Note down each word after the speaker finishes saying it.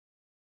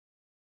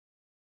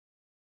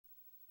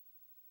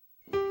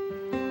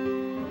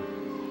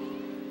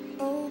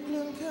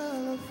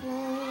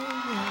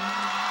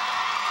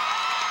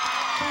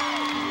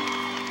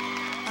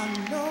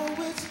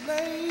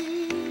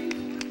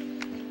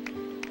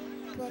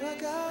But I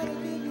gotta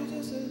give you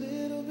just a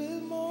little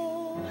bit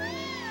more.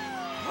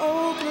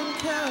 Oakland,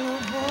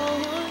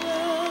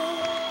 California.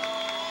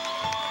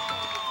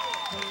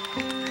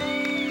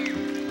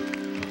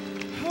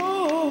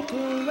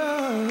 Oakland,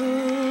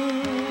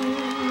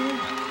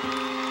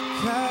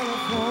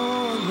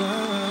 California.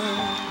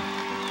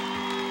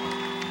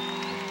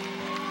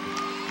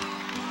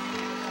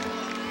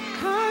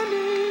 I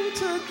need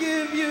to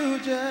give you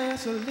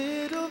just a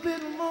little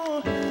bit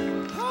more.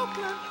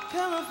 Oakland,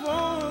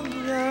 California,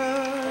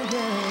 yeah.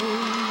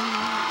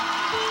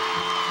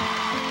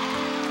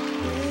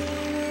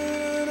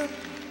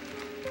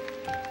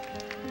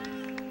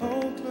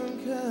 Oakland,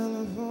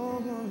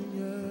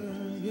 California,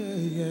 yeah,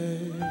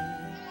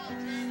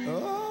 yeah. Oh,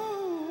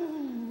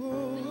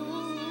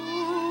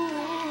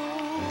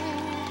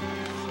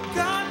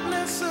 God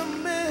bless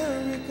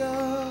America,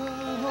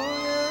 oh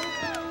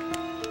yeah.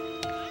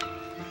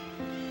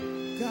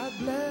 God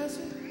bless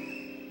it.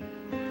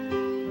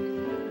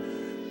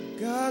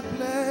 God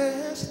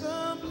bless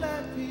the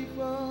black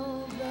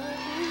people,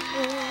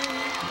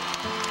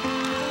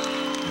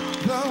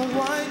 the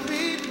white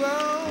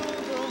people,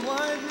 the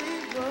white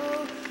people.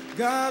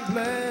 God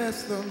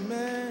bless the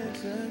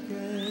Mexicans.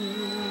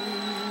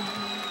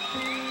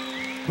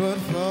 But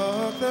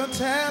fuck the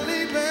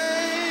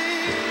Taliban,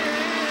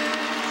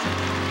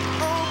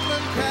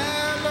 Oakland,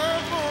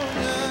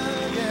 California,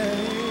 yeah.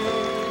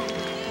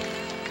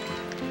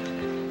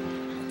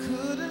 I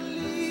couldn't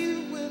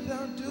leave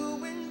without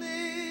doing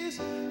this.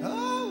 Oh,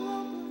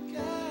 Oakland,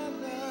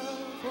 California.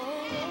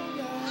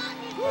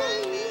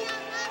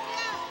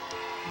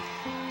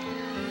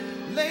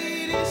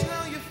 Ladies,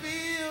 how you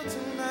feel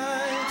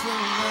tonight,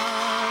 tonight?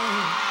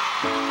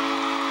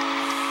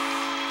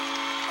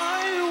 I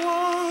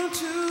want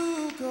to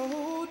go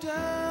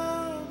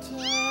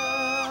downtown,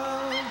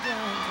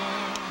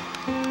 downtown.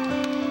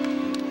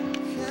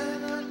 Can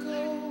I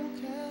go,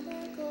 can I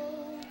go,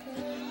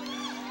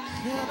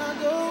 can I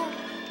go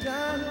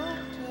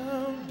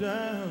downtown,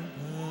 downtown?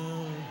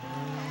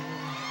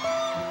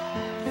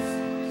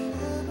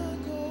 Can I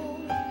go?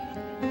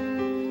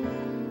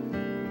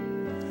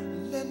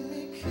 Let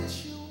me kiss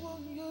you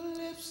on your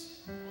lips,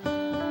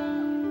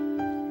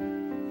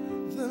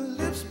 the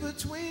lips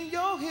between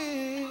your hips.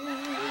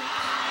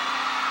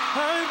 I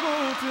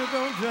want to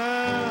go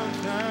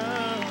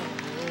downtown.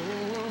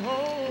 Oh,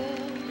 oh,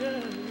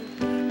 yeah,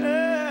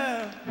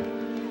 yeah.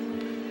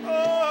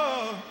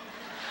 Oh,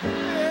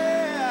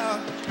 yeah,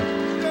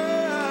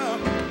 yeah.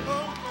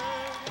 Oh,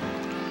 man.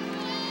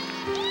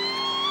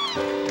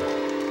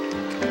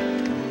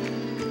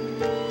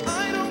 I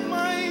don't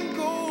mind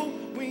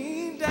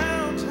going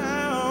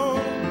downtown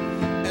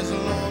as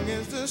long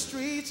as the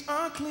streets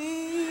are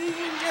clean,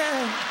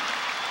 yeah.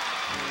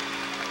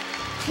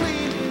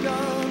 Clean it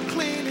up,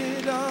 clean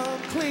it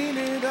up, clean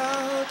it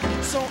up,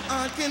 so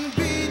I can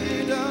beat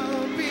it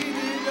up, beat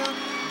it up,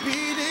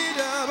 beat it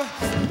up.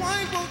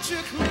 Why won't you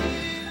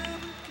clean it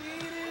up,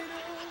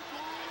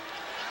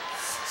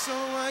 so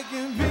I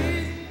can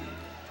beat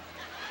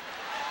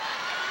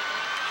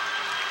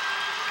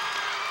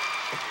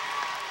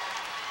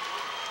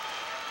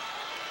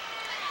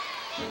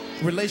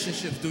it?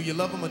 Relationships, do you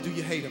love them or do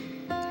you hate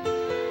them?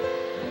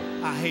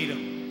 I hate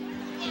them.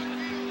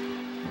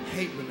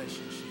 Hate relationships.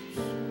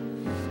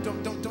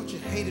 Don't you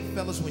hate it,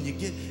 fellas, when you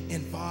get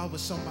involved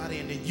with somebody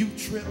and then you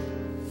trip,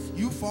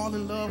 you fall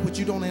in love, what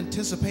you don't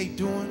anticipate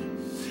doing,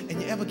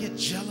 and you ever get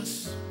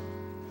jealous?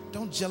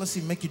 Don't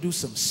jealousy make you do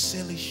some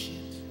silly shit?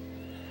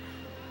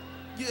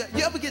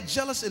 You ever get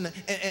jealous and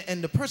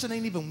the person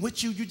ain't even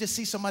with you, you just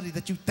see somebody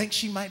that you think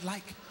she might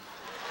like?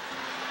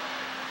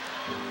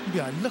 You be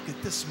like, look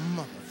at this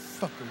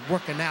motherfucker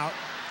working out,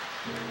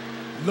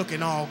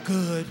 looking all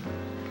good.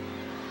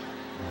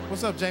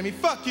 What's up, Jamie?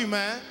 Fuck you,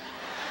 man.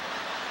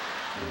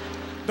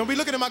 Don't be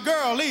looking at my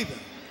girl either.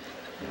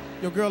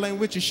 Your girl ain't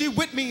with you. She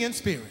with me in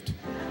spirit.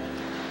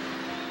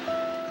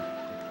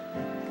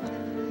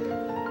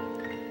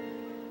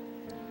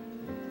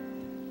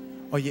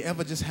 Or you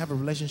ever just have a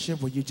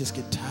relationship where you just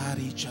get tired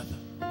of each other?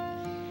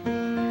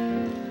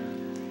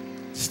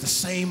 It's the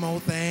same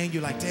old thing.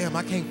 You're like, damn,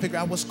 I can't figure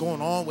out what's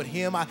going on with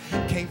him. I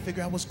can't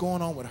figure out what's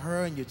going on with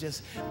her, and you're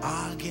just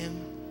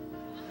arguing.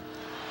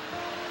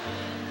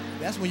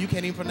 That's when you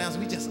can't even pronounce it.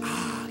 We just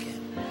arguing.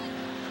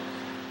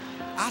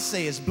 I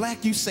say it's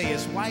black, you say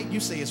it's white, you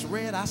say it's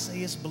red, I say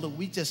it's blue.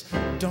 We just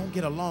don't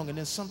get along, and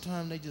then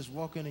sometimes they just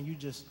walk in and you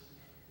just...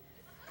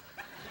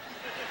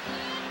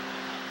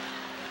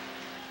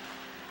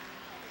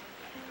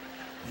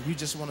 and you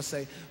just want to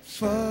say,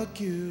 fuck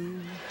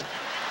you.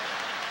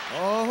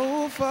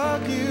 Oh,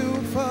 fuck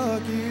you,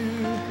 fuck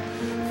you.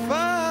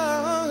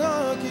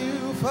 Fuck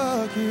you,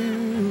 fuck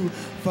you.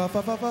 Fuck,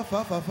 fuck, fuck, fuck,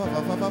 fuck, fuck, fuck,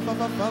 fuck, fuck, fuck,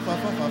 fuck, fuck,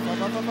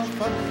 fuck, fuck,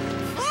 fuck.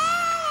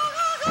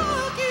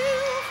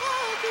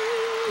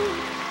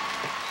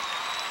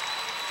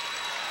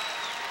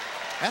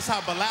 That's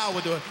how Bilal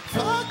would do it.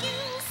 Fuck you,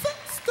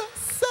 sister,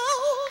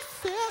 soul,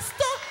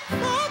 sister.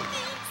 Fuck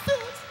you,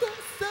 sister,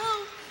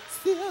 soul,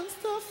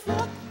 sister.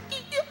 Fuck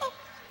you.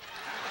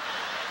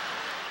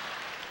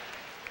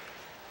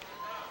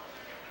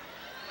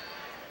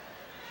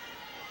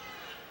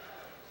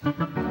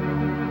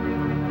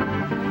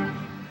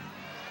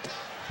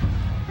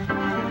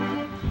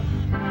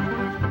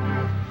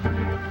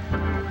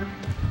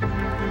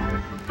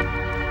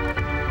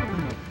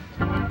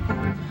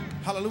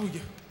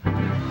 Hallelujah.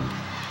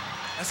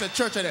 That's at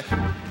church right there.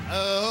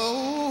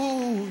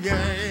 Oh,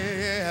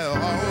 yeah.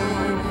 Oh.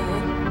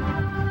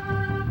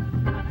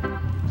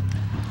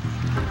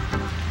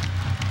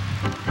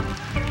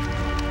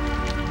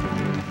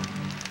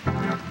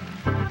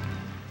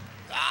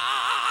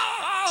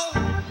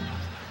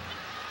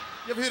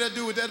 You ever hear that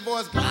dude with that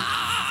voice?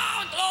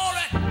 Oh,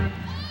 glory.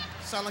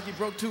 Sound like he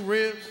broke 2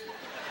 ribs.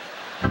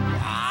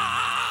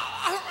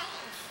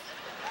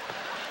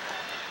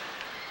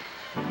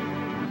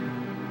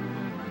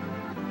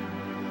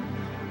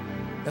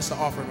 That's the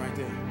offering right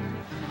there.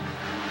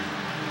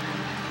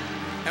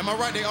 Am I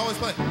right? They always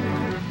play.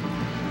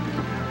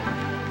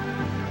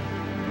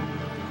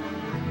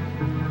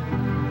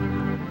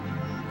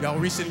 Y'all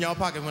reached in y'all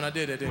pocket when I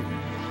did that, didn't you?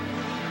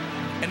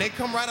 And they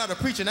come right out of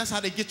preaching. That's how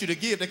they get you to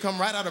give. They come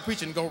right out of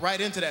preaching and go right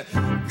into that.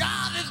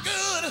 God is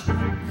good.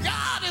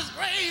 God is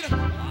great.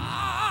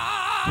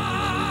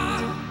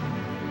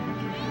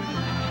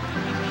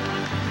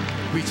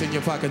 Reach in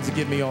your pockets to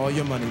give me all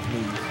your money,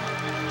 please.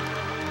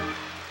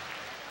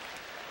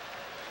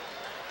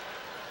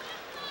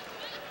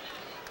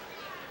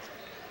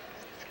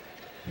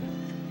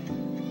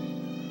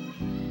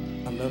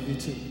 I love you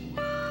too.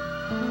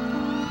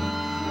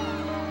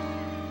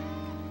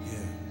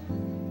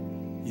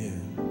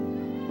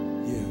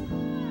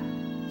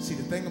 See,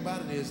 the thing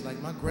about it is, like,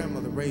 my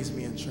grandmother raised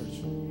me in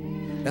church.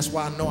 That's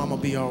why I know I'm gonna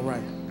be all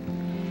right.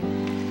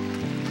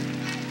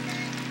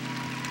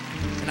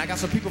 And I got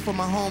some people from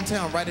my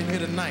hometown right in here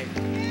tonight,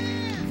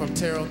 from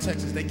Terrell,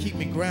 Texas. They keep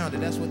me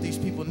grounded. That's what these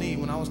people need.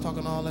 When I was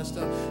talking all that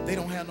stuff, they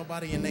don't have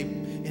nobody in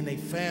their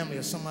family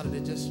or somebody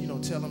that just, you know,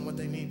 tell them what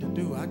they need to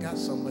do. I got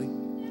somebody.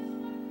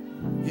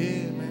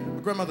 Yeah, man.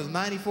 My grandmother's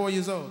 94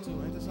 years old, too.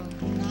 Ain't that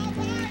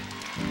something?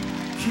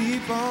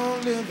 Keep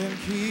on living,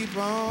 keep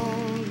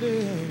on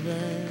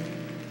living.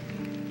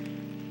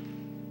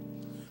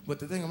 But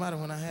the thing about it,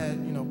 when I had,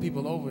 you know,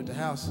 people over at the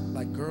house,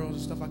 like girls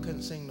and stuff, I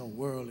couldn't sing no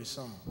worldly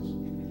songs.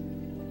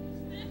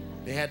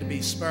 They had to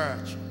be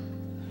spiritual.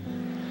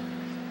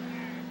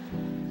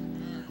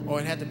 Or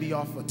it had to be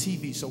off of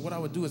TV. So what I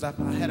would do is I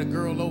had a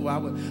girl over,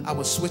 I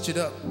would switch it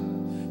up.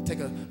 Take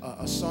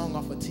a song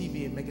off of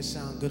TV and make it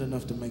sound good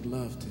enough to make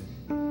love to.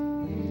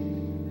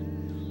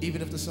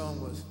 Even if the song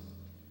was,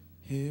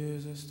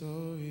 here's a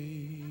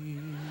story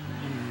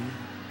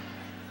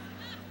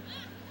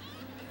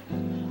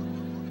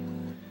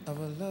of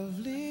a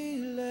lovely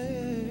lady,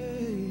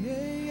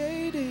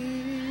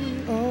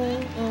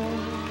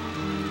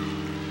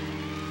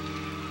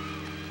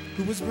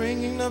 who was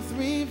bringing up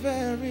 3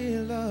 very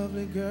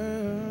lovely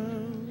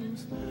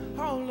girls.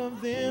 All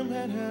of them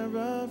had hair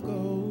of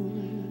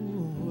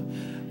gold,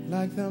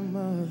 like their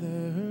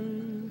mother.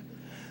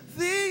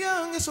 The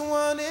youngest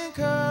one in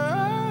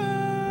curls.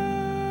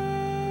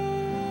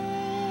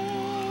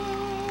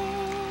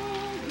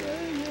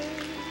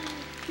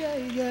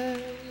 Yeah.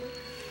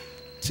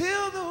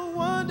 Till the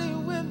one day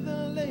when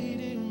the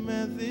lady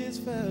met this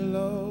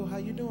fellow. How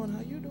you doing?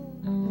 How you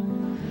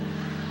doing?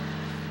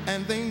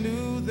 And they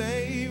knew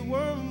they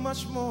were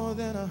much more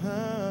than a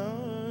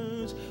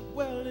hunch.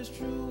 Well, it's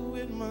true,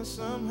 it must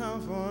somehow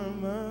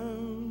form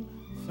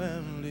a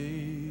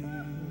family.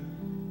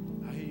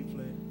 I hear you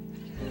play.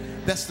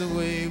 That's the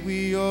way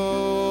we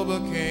all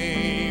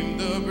became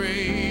the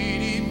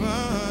Brady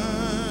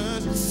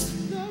Bunch.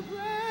 The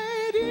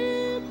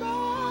Brady Bunch.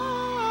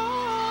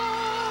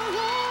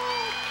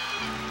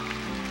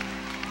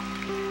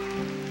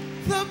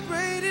 The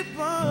Brady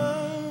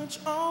Bunch.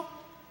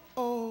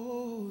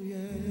 Oh yeah.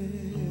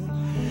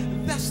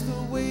 That's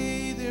the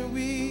way that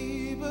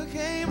we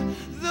became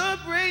the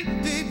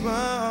Brady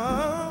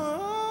Bunch.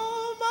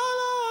 My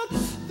Lord,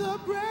 the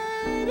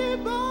Brady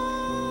Bunch.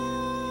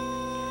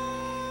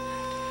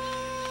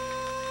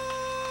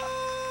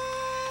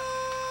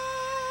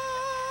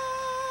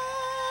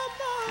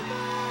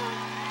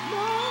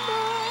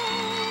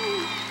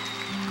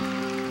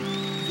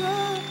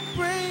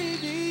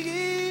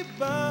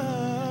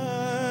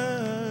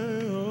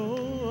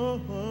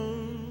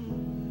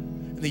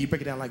 And then you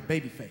break it down like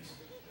Babyface.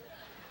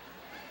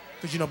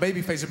 Because you know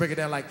Babyface will break it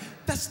down like,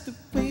 that's the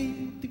way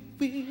the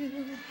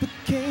wheel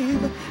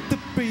became the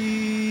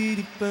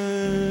Brady Bunch.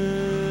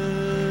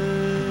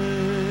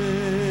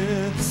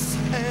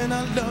 And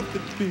I love the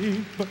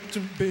big bunch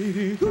of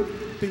big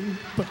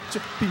bunch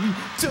of big.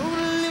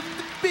 Don't lift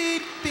the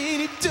big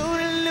bitty,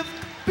 don't lift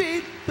the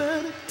big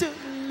bunch,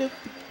 don't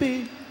lift the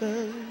big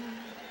bunch.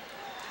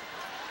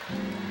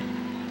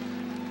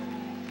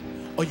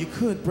 Or you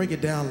could break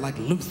it down like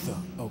Luther,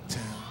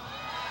 Oaktown.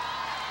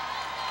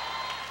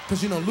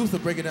 Because you know Luther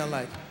break it down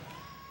like,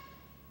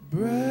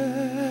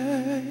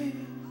 Brady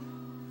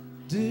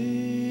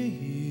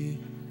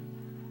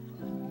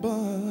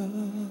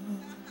Bunch.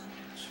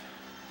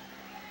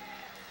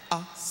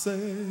 I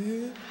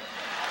said.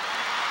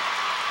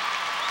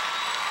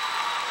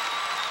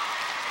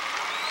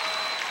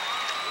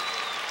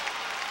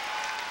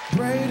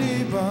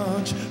 Brady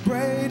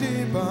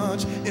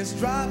Bunch is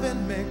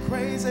driving me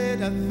crazy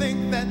to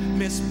think that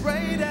Miss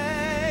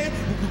Brady.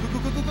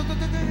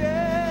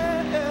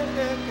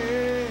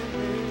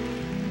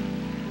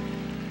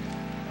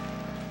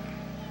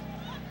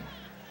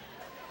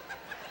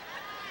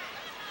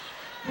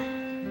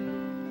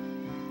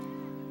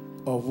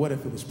 Or what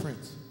if it was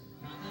Prince?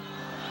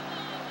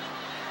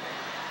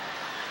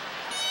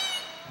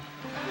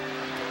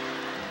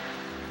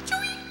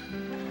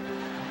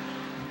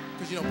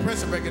 Because you know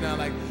Prince will break it down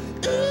like,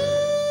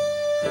 ooh.